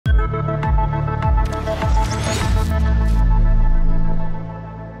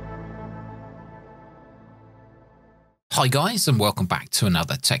Hi guys, and welcome back to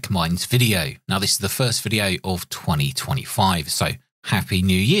another Tech Minds video. Now this is the first video of 2025, so Happy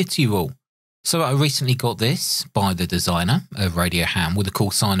New Year to you all. So I recently got this by the designer, a radio ham with a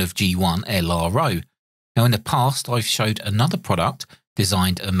call sign of G1LRO. Now in the past I've showed another product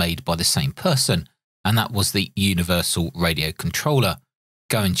designed and made by the same person, and that was the Universal Radio Controller.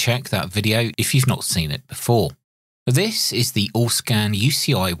 Go and check that video if you've not seen it before. This is the AllScan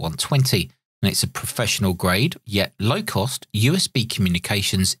UCI120. And it's a professional grade, yet low cost USB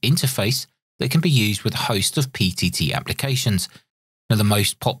communications interface that can be used with a host of PTT applications. Now the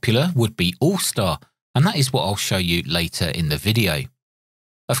most popular would be AllStar, and that is what I'll show you later in the video.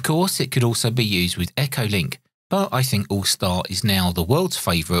 Of course, it could also be used with EchoLink, but I think AllStar is now the world's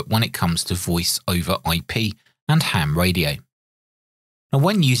favourite when it comes to voice over IP and ham radio. Now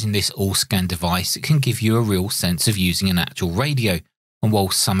when using this AllScan device, it can give you a real sense of using an actual radio. And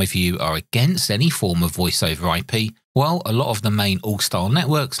while some of you are against any form of voice over IP, well, a lot of the main AllStar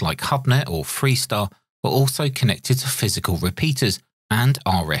networks like HubNet or Freestar are also connected to physical repeaters and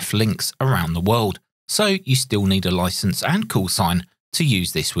RF links around the world, so you still need a license and call sign to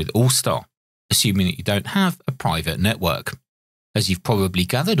use this with AllStar, assuming that you don't have a private network. As you've probably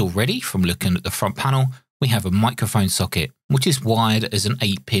gathered already from looking at the front panel, we have a microphone socket, which is wired as an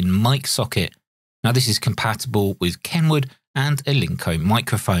 8-pin mic socket. Now this is compatible with Kenwood and Elinco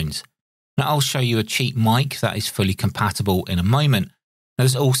microphones. Now I'll show you a cheap mic that is fully compatible in a moment.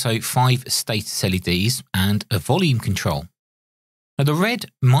 There's also 5 status LEDs and a volume control. Now the red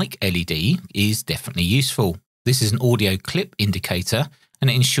mic LED is definitely useful. This is an audio clip indicator and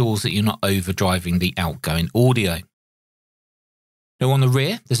it ensures that you're not overdriving the outgoing audio. Now on the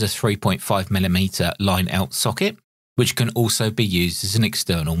rear there's a 3.5mm line out socket, which can also be used as an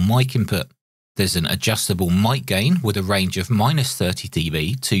external mic input. There's an adjustable mic gain with a range of -30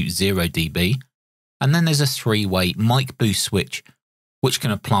 dB to 0 dB, and then there's a 3-way mic boost switch, which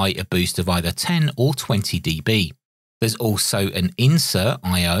can apply a boost of either 10 or 20 dB. There's also an insert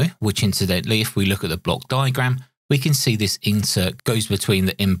I/O, which incidentally, if we look at the block diagram, we can see this insert goes between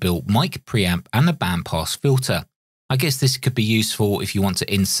the inbuilt mic preamp and the bandpass filter. I guess this could be useful if you want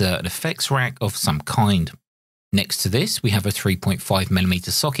to insert an effects rack of some kind. Next to this, we have a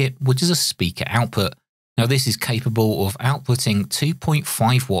 3.5mm socket, which is a speaker output. Now this is capable of outputting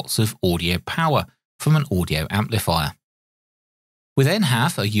 2.5 watts of audio power from an audio amplifier. We then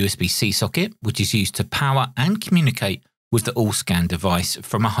have a USB-C socket, which is used to power and communicate with the AllScan device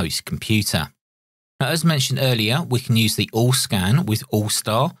from a host computer. Now as mentioned earlier, we can use the AllScan with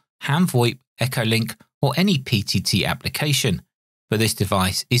AllStar, HamVoip, EchoLink or any PTT application, but this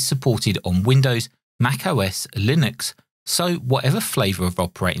device is supported on Windows, Mac OS, Linux, so whatever flavour of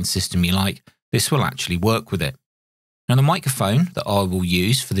operating system you like, this will actually work with it. Now the microphone that I will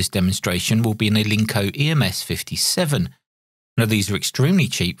use for this demonstration will be an Elinco EMS57. Now these are extremely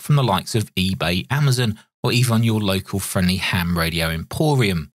cheap from the likes of eBay, Amazon or even your local friendly ham radio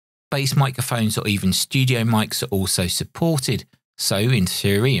emporium. Bass microphones or even studio mics are also supported, so in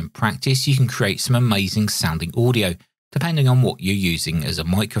theory and practice you can create some amazing sounding audio depending on what you're using as a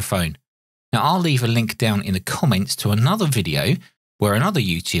microphone. Now I'll leave a link down in the comments to another video where another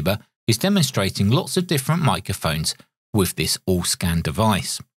YouTuber is demonstrating lots of different microphones with this AllScan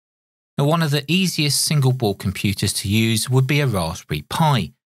device. Now one of the easiest single board computers to use would be a Raspberry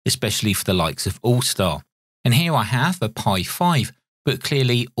Pi, especially for the likes of AllStar. And here I have a Pi 5, but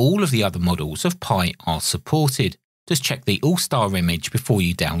clearly all of the other models of Pi are supported. Just check the AllStar image before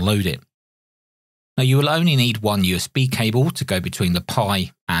you download it. Now you will only need one USB cable to go between the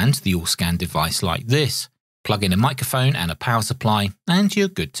Pi and the AllScan device like this. Plug in a microphone and a power supply and you're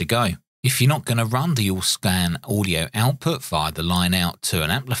good to go. If you're not going to run the AllScan audio output via the line out to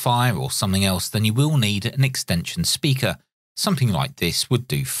an amplifier or something else, then you will need an extension speaker. Something like this would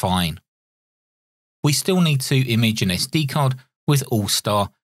do fine. We still need to image an SD card with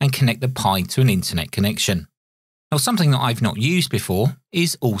AllStar and connect the Pi to an internet connection. Now something that I've not used before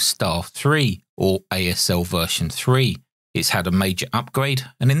is AllStar 3 or ASL version 3. It's had a major upgrade,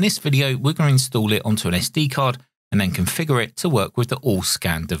 and in this video we're going to install it onto an SD card and then configure it to work with the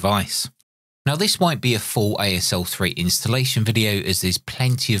AllScan device. Now this might be a full ASL 3 installation video as there's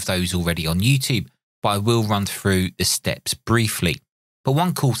plenty of those already on YouTube, but I will run through the steps briefly. But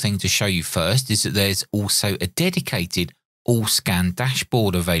one cool thing to show you first is that there's also a dedicated AllScan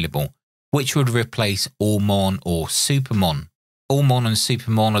dashboard available, which would replace AllMon or Supermon. AllMon and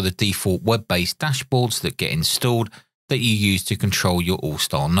Supermon are the default web-based dashboards that get installed that you use to control your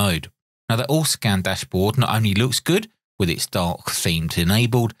AllStar node. Now the AllScan dashboard not only looks good with its dark themed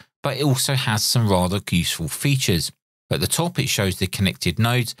enabled, but it also has some rather useful features. At the top it shows the connected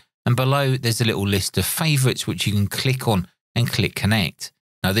nodes And below there's a little list of favourites which you can click on and click connect.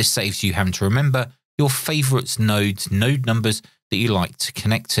 Now this saves you having to remember your favourites nodes, node numbers that you like to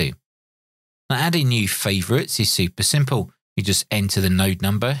connect to. Now adding new favourites is super simple. You just enter the node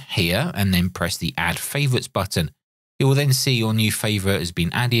number here and then press the add favourites button. You will then see your new favourite has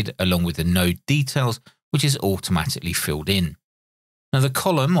been added along with the node details, which is automatically filled in. Now the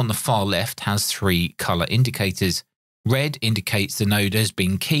column on the far left has 3 colour indicators. Red indicates the node has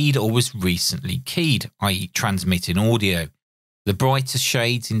been keyed or was recently keyed, i.e. transmitting audio. The brighter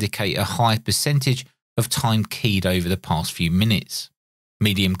shades indicate a high percentage of time keyed over the past few minutes.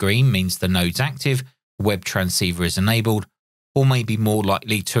 Medium green means the node's active, web transceiver is enabled, or may be more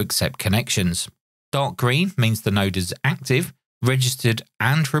likely to accept connections. Dark green means the node is active, registered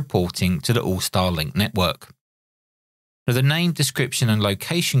and reporting to the AllStarLink network. Now the name, description and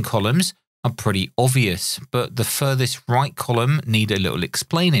location columns are pretty obvious, but the furthest right column need a little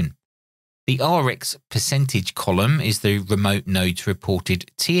explaining. The RX percentage column is the remote node's reported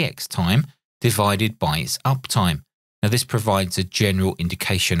TX time divided by its uptime. Now this provides a general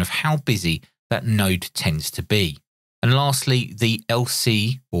indication of how busy that node tends to be. And lastly, the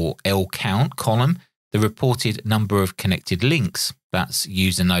LC or L count column, the reported number of connected links. That's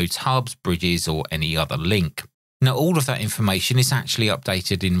user nodes, hubs, bridges, or any other link. Now, all of that information is actually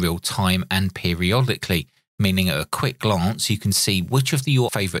updated in real time and periodically, meaning at a quick glance, you can see which of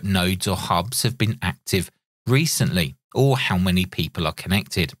your favorite nodes or hubs have been active recently, or how many people are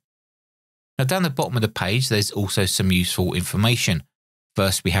connected. Now, down the bottom of the page, there's also some useful information.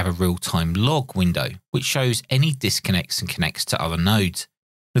 First, we have a real-time log window, which shows any disconnects and connects to other nodes.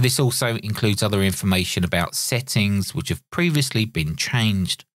 Now, this also includes other information about settings which have previously been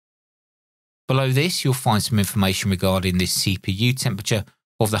changed. Below this, you'll find some information regarding the CPU temperature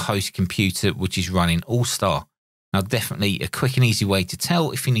of the host computer which is running AllStar. Now, definitely a quick and easy way to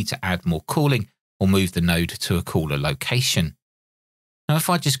tell if you need to add more cooling or move the node to a cooler location. Now, if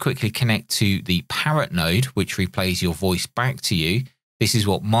I just quickly connect to the Parrot node, which replays your voice back to you, this is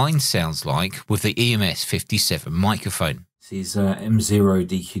what mine sounds like with the EMS57 microphone. This is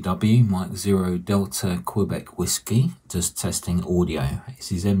M0DQW, Mike 0 Delta Quebec Whiskey, just testing audio.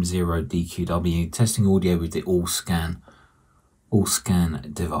 This is M0DQW, testing audio with the AllScan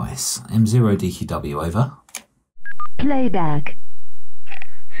device. M0DQW, over. Playback.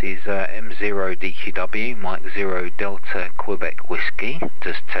 This is M0DQW, Mike 0 Delta Quebec Whiskey,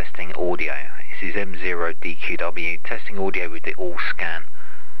 just testing audio. This is M0DQW, testing audio with the AllScan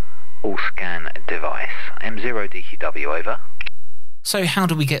device. M0DQW, over. So how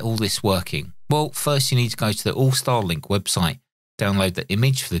do we get all this working? Well, first you need to go to the AllStarLink website, download the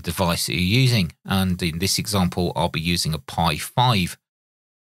image for the device that you're using, and in this example I'll be using a Pi 5.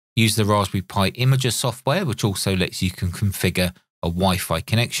 Use the Raspberry Pi Imager software, which also lets you configure a Wi-Fi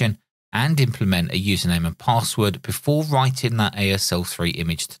connection and implement a username and password before writing that ASL3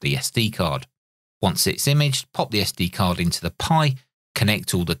 image to the SD card. Once it's imaged, pop the SD card into the Pi,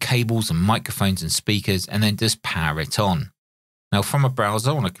 connect all the cables and microphones and speakers, and then just power it on. Now, from a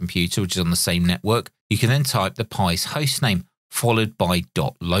browser on a computer which is on the same network, you can then type the Pi's hostname followed by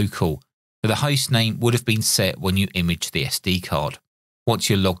 .local. So the hostname would have been set when you imaged the SD card. Once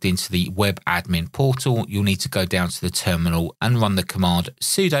you're logged into the web admin portal, you'll need to go down to the terminal and run the command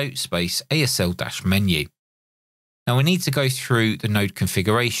sudo space ASL-menu. Now we need to go through the node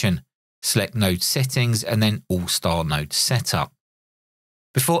configuration, select node settings, and then AllStar node setup.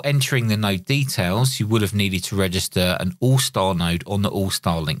 Before entering the node details, you would have needed to register an AllStar node on the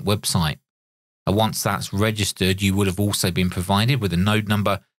AllStarLink website. And once that's registered, you would have also been provided with a node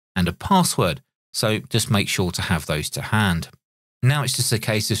number and a password, so just make sure to have those to hand. Now it's just a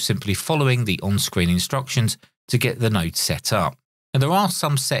case of simply following the on-screen instructions to get the node set up. Now there are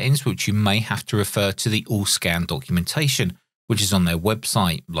some settings which you may have to refer to the AllScan documentation, which is on their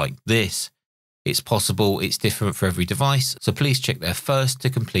website, like this. It's possible it's different for every device, so please check there first to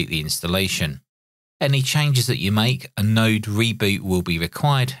complete the installation. Any changes that you make, a node reboot will be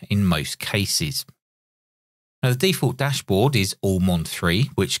required in most cases. Now the default dashboard is AllMon 3,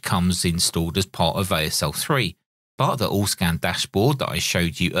 which comes installed as part of ASL3, but the AllScan dashboard that I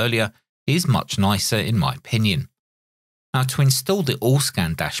showed you earlier is much nicer in my opinion. Now to install the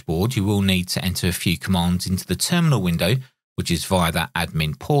AllScan dashboard, you will need to enter a few commands into the terminal window, which is via that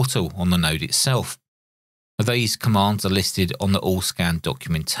admin portal on the node itself. Now, these commands are listed on the AllScan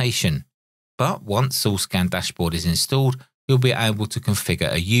documentation, but once AllScan dashboard is installed, you'll be able to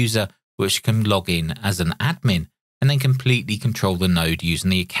configure a user which can log in as an admin and then completely control the node using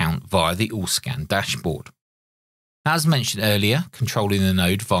the account via the AllScan dashboard. As mentioned earlier, controlling the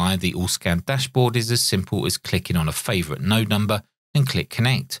node via the AllScan dashboard is as simple as clicking on a favourite node number and click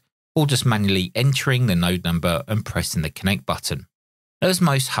connect, or just manually entering the node number and pressing the connect button. As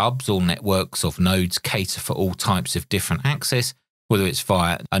most hubs or networks of nodes cater for all types of different access, whether it's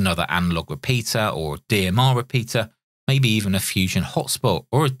via another analog repeater or DMR repeater, maybe even a fusion hotspot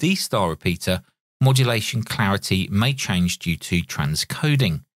or a D-star repeater, modulation clarity may change due to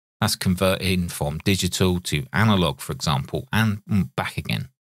transcoding. That's converting from digital to analog, for example, and back again.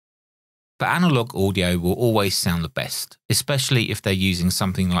 But analog audio will always sound the best, especially if they're using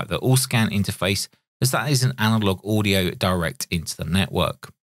something like the AllScan interface, as that is an analog audio direct into the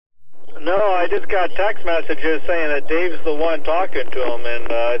network. No, I just got text messages saying that Dave's the one talking to him,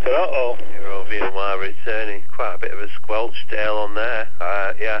 and I said, uh-oh. You're over here, my returning. Quite a bit of a squelch tail on there.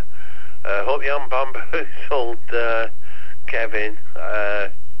 Yeah. Hope you haven't bamboozled Kevin.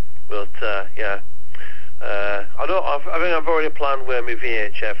 Yeah. I think I've already planned where my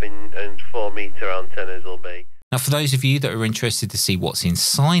VHF and 4-meter antennas will be. Now, for those of you that are interested to see what's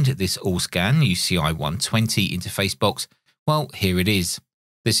inside this AllScan UCI120 interface box, well, here it is.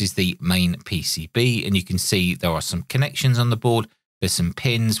 This is the main PCB, and you can see there are some connections on the board. There's some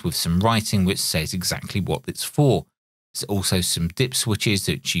pins with some writing which says exactly what it's for. There's also some dip switches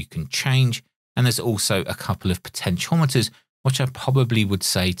that you can change, and there's also a couple of potentiometers, which I probably would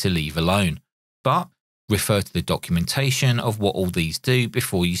say to leave alone. But refer to the documentation of what all these do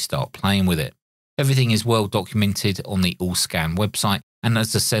before you start playing with it. Everything is well documented on the AllScan website, and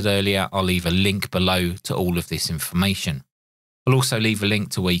as I said earlier, I'll leave a link below to all of this information. I'll also leave a link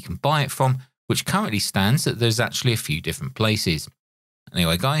to where you can buy it from, which currently stands that there's actually a few different places.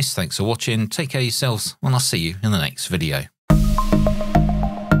 Anyway guys, thanks for watching, take care of yourselves, and I'll see you in the next video.